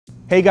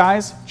Hey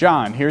guys,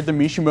 John here at the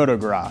Mishimoto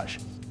Garage.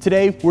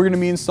 Today we're going to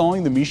be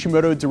installing the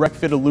Mishimoto Direct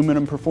Fit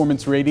Aluminum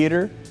Performance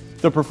Radiator,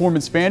 the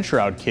Performance Fan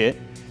Shroud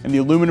Kit, and the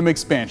Aluminum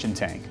Expansion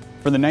Tank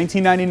for the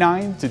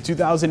 1999 to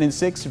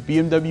 2006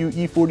 BMW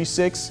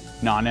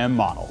E46 Non-M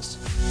models.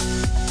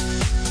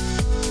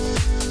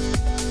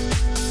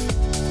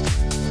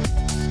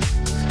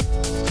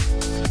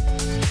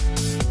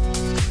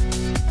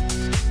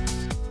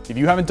 If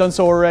you haven't done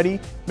so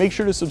already, make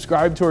sure to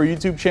subscribe to our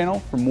YouTube channel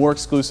for more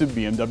exclusive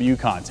BMW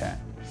content.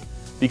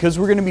 Because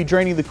we're going to be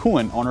draining the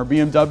coolant on our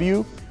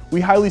BMW,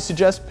 we highly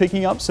suggest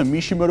picking up some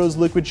Mishimoto's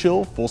Liquid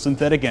Chill Full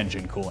Synthetic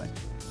Engine Coolant.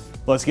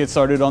 Let's get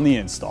started on the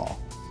install.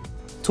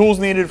 Tools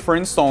needed for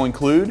install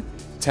include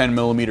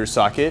 10mm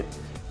socket,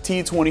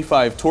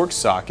 T25 Torx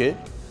socket,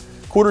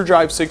 quarter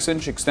drive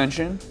 6-inch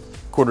extension,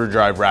 quarter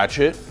drive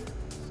ratchet,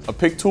 a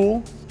pick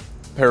tool,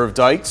 a pair of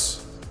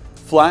dikes,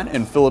 flat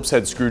and Phillips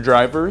head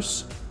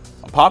screwdrivers,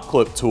 a pop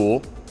clip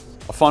tool,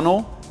 a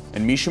funnel,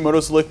 and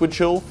Mishimoto's Liquid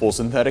Chill Full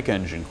Synthetic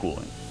Engine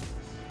Coolant.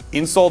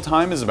 Install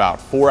time is about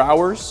 4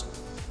 hours,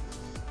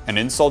 and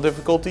install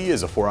difficulty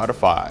is a 4 out of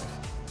 5.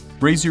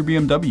 Raise your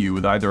BMW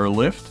with either a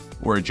lift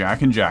or a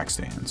jack and jack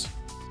stands.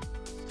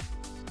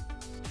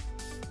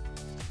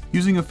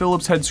 Using a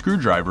Phillips head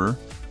screwdriver,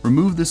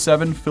 remove the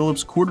 7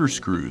 Phillips quarter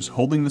screws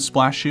holding the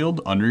splash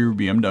shield under your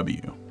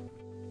BMW.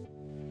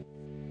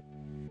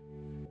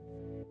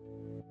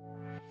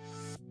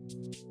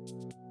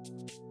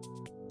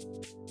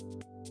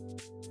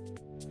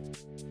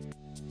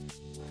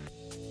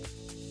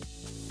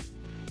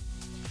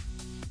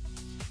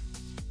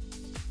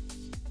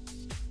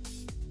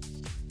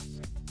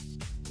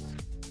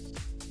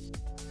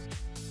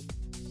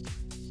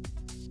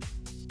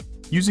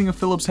 Using a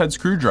Phillips head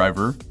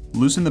screwdriver,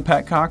 loosen the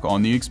petcock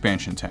on the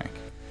expansion tank.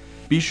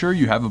 Be sure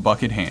you have a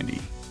bucket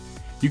handy.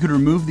 You could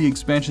remove the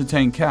expansion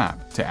tank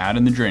cap to add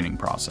in the draining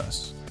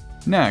process.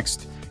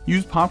 Next,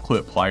 use pop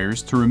clip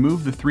pliers to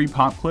remove the 3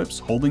 pop clips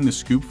holding the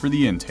scoop for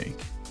the intake.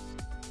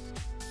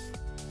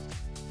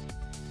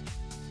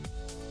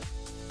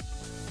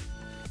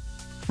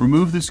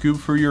 Remove the scoop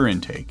for your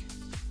intake.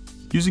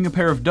 Using a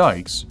pair of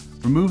dikes,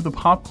 remove the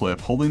pop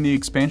clip holding the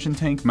expansion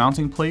tank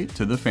mounting plate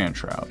to the fan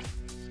shroud.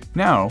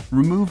 Now,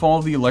 remove all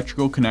of the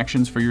electrical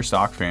connections for your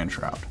stock fan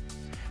shroud.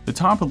 The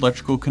top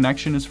electrical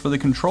connection is for the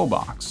control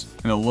box,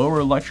 and the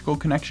lower electrical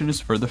connection is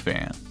for the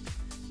fan.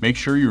 Make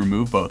sure you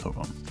remove both of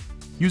them.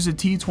 Use a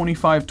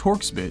T25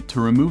 Torx bit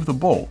to remove the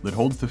bolt that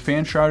holds the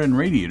fan shroud and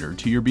radiator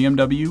to your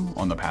BMW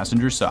on the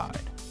passenger side.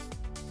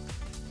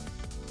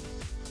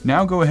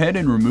 Now go ahead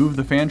and remove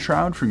the fan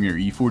shroud from your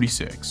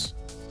E46.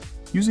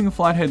 Using a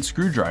flathead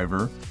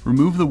screwdriver,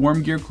 remove the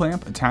worm gear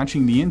clamp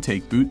attaching the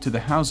intake boot to the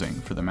housing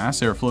for the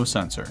mass airflow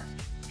sensor.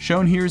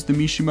 Shown here is the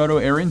Mishimoto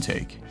air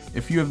intake.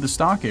 If you have the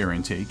stock air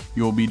intake,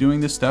 you will be doing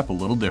this step a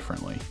little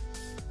differently.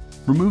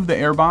 Remove the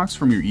air box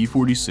from your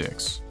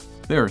E46.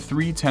 There are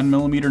 3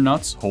 10mm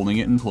nuts holding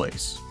it in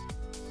place.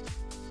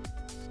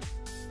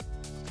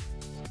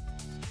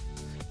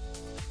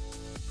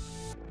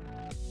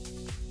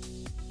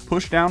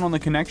 Push down on the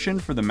connection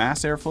for the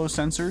mass airflow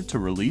sensor to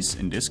release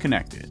and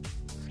disconnect it.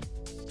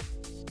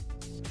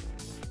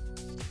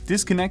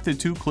 Disconnect the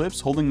 2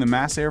 clips holding the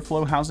mass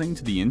airflow housing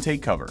to the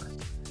intake cover.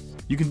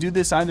 You can do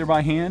this either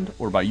by hand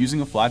or by using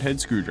a flathead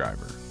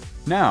screwdriver.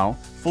 Now,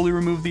 fully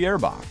remove the air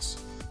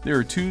box. There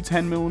are 2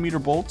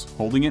 10mm bolts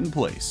holding it in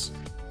place.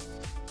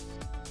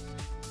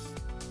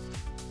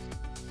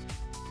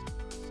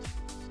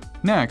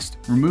 Next,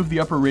 remove the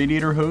upper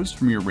radiator hose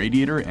from your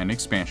radiator and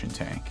expansion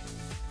tank.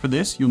 For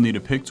this, you'll need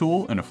a pick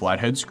tool and a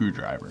flathead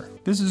screwdriver.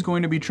 This is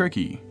going to be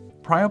tricky.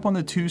 Pry up on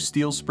the 2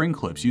 steel spring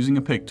clips using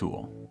a pick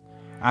tool.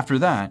 After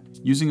that,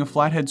 using a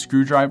flathead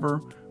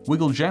screwdriver,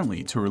 wiggle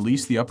gently to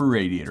release the upper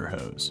radiator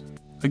hose.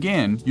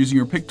 Again, using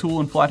your pick tool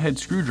and flathead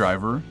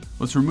screwdriver,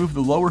 let's remove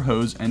the lower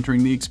hose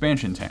entering the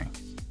expansion tank.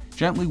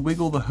 Gently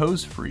wiggle the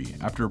hose free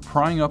after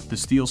prying up the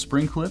steel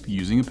spring clip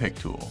using a pick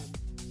tool.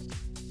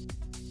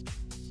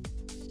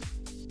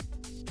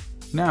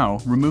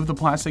 Now, remove the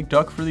plastic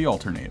duct for the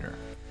alternator.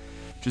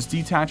 Just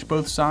detach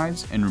both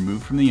sides and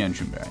remove from the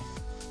engine bay.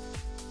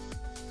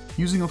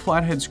 Using a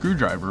flathead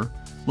screwdriver,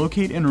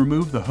 locate and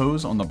remove the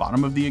hose on the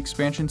bottom of the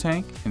expansion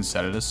tank and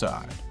set it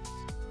aside.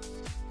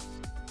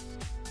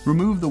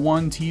 Remove the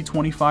 1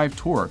 T25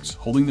 Torx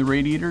holding the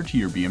radiator to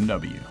your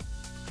BMW.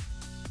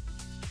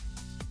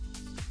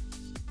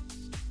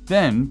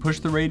 Then push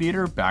the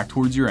radiator back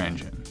towards your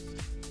engine.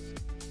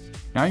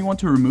 Now you want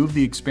to remove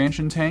the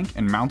expansion tank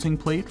and mounting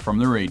plate from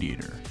the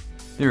radiator.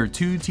 There are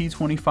 2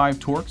 T25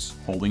 Torx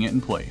holding it in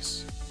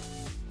place.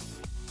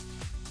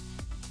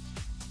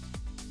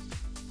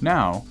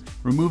 Now,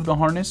 remove the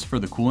harness for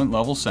the coolant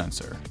level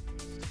sensor.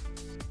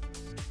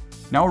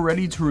 Now we're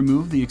ready to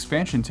remove the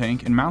expansion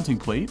tank and mounting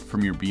plate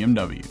from your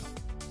BMW.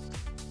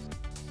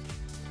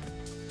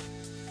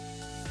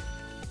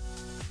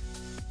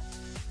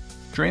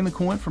 Drain the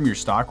coolant from your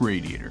stock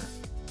radiator.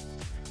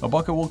 A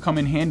bucket will come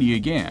in handy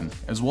again,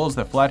 as well as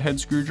the flathead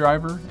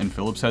screwdriver and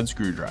Phillips head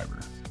screwdriver.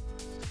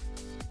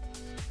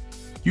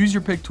 Use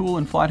your pick tool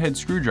and flathead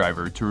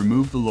screwdriver to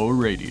remove the lower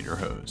radiator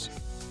hose.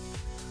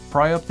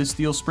 Pry up the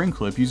steel spring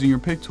clip using your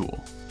pick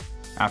tool.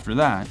 After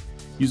that,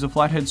 use a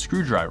flathead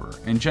screwdriver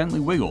and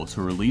gently wiggle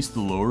to release the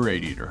lower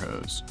radiator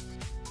hose.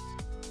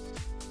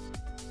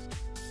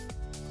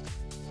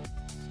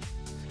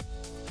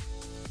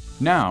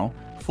 Now,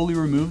 fully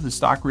remove the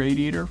stock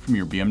radiator from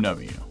your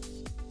BMW.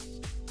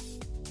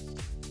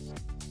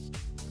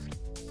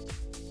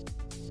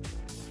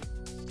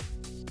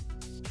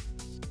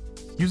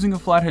 Using a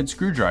flathead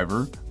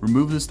screwdriver,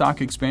 remove the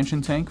stock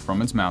expansion tank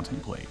from its mounting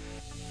plate.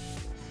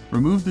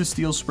 Remove the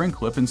steel spring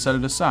clip and set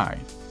it aside.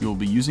 You will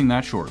be using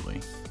that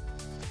shortly.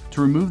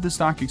 To remove the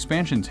stock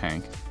expansion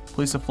tank,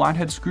 place a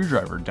flathead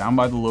screwdriver down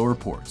by the lower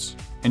ports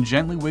and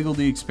gently wiggle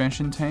the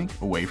expansion tank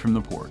away from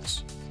the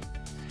ports.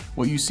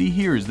 What you see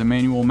here is the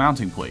manual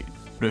mounting plate,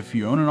 but if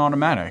you own an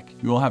automatic,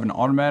 you will have an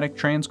automatic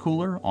trans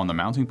cooler on the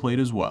mounting plate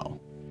as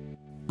well.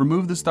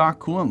 Remove the stock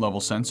coolant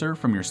level sensor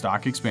from your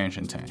stock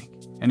expansion tank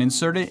and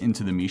insert it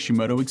into the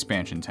Mishimoto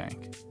expansion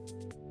tank.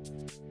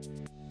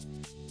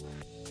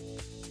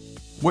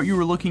 What you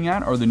are looking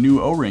at are the new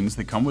O-rings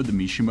that come with the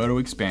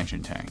Mishimoto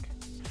expansion tank.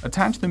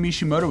 Attach the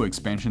Mishimoto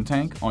expansion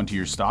tank onto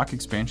your stock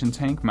expansion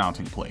tank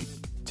mounting plate.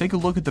 Take a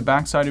look at the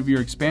backside of your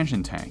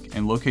expansion tank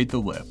and locate the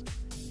lip.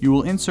 You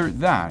will insert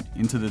that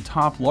into the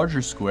top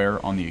larger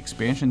square on the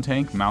expansion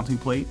tank mounting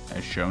plate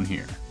as shown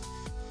here.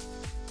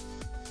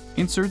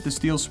 Insert the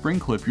steel spring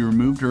clip you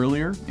removed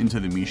earlier into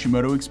the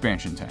Mishimoto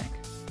expansion tank.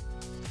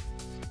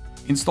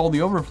 Install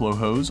the overflow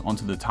hose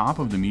onto the top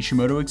of the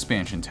Mishimoto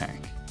expansion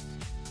tank.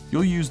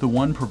 You'll use the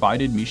one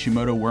provided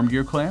Mishimoto worm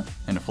gear clamp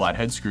and a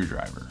flathead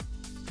screwdriver.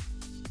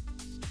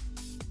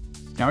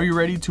 Now you're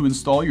ready to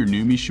install your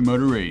new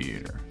Mishimoto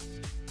radiator.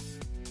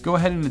 Go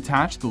ahead and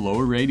attach the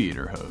lower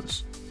radiator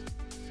hose.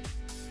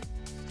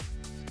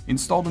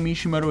 Install the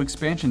Mishimoto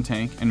expansion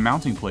tank and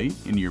mounting plate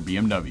into your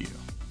BMW.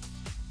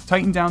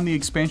 Tighten down the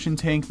expansion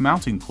tank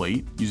mounting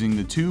plate using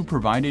the two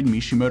provided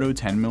Mishimoto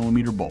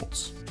 10mm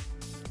bolts.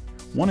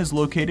 One is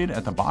located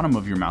at the bottom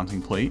of your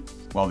mounting plate,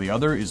 while the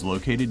other is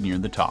located near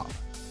the top.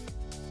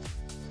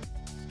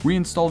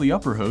 Reinstall the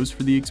upper hose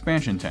for the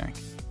expansion tank.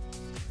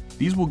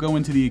 These will go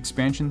into the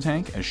expansion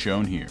tank as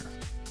shown here.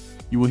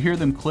 You will hear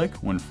them click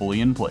when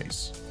fully in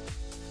place.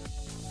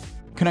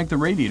 Connect the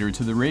radiator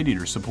to the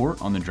radiator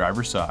support on the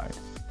driver's side.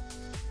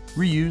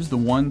 Reuse the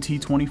one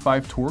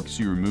T25 Torx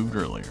you removed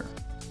earlier.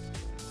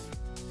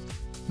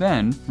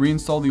 Then,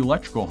 reinstall the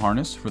electrical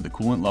harness for the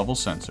coolant level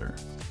sensor.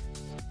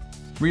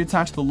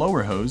 Reattach the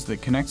lower hose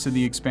that connects to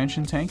the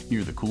expansion tank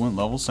near the coolant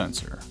level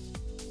sensor.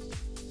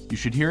 You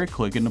should hear it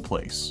click into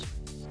place.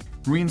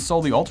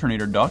 Reinstall the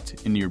alternator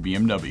duct into your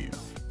BMW.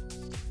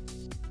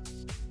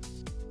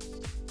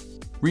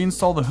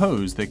 Reinstall the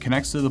hose that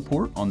connects to the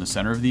port on the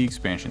center of the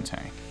expansion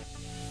tank.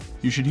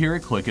 You should hear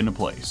it click into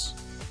place.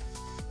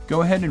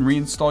 Go ahead and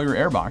reinstall your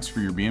airbox for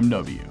your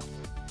BMW.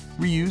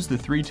 Reuse the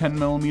three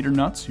 10mm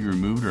nuts you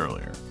removed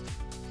earlier.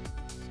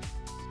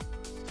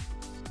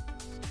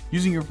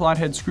 Using your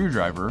flathead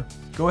screwdriver,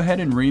 go ahead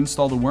and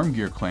reinstall the worm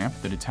gear clamp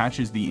that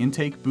attaches the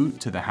intake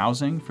boot to the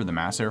housing for the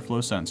mass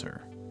airflow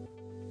sensor.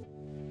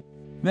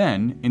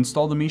 Then,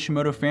 install the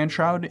Mishimoto fan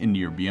shroud into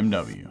your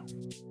BMW.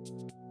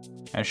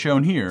 As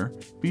shown here,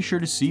 be sure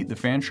to seat the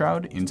fan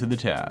shroud into the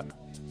tab.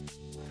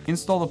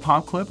 Install the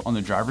pop clip on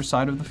the driver's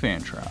side of the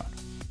fan shroud.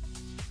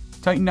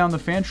 Tighten down the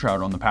fan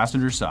shroud on the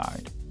passenger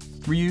side.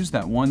 Reuse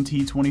that one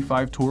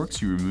T25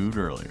 Torx you removed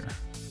earlier.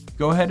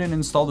 Go ahead and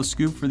install the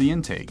scoop for the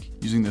intake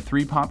using the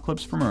three pop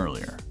clips from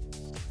earlier.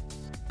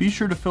 Be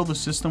sure to fill the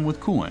system with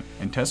coolant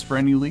and test for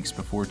any leaks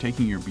before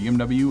taking your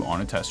BMW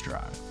on a test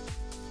drive.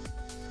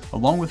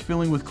 Along with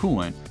filling with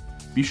coolant,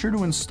 be sure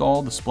to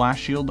install the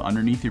splash shield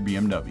underneath your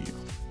BMW.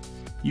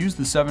 Use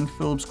the 7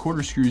 Phillips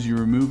quarter screws you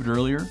removed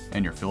earlier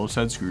and your Phillips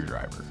head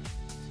screwdriver.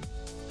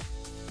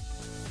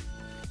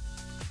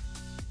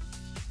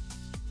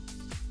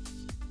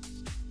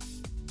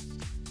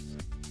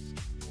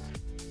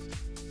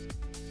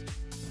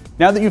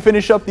 Now that you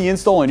finish up the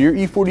install on your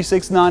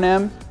E46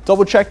 Non-M,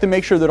 double check to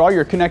make sure that all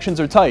your connections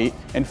are tight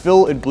and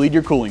fill and bleed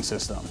your cooling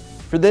system.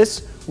 For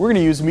this, we're going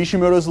to use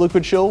Mishimoto's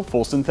Liquid Chill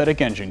Full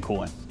Synthetic Engine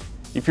Coolant.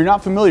 If you're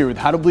not familiar with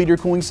how to bleed your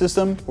cooling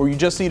system or you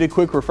just need a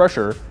quick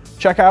refresher,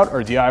 check out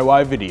our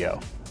DIY video.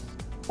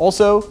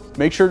 Also,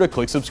 make sure to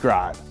click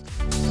subscribe.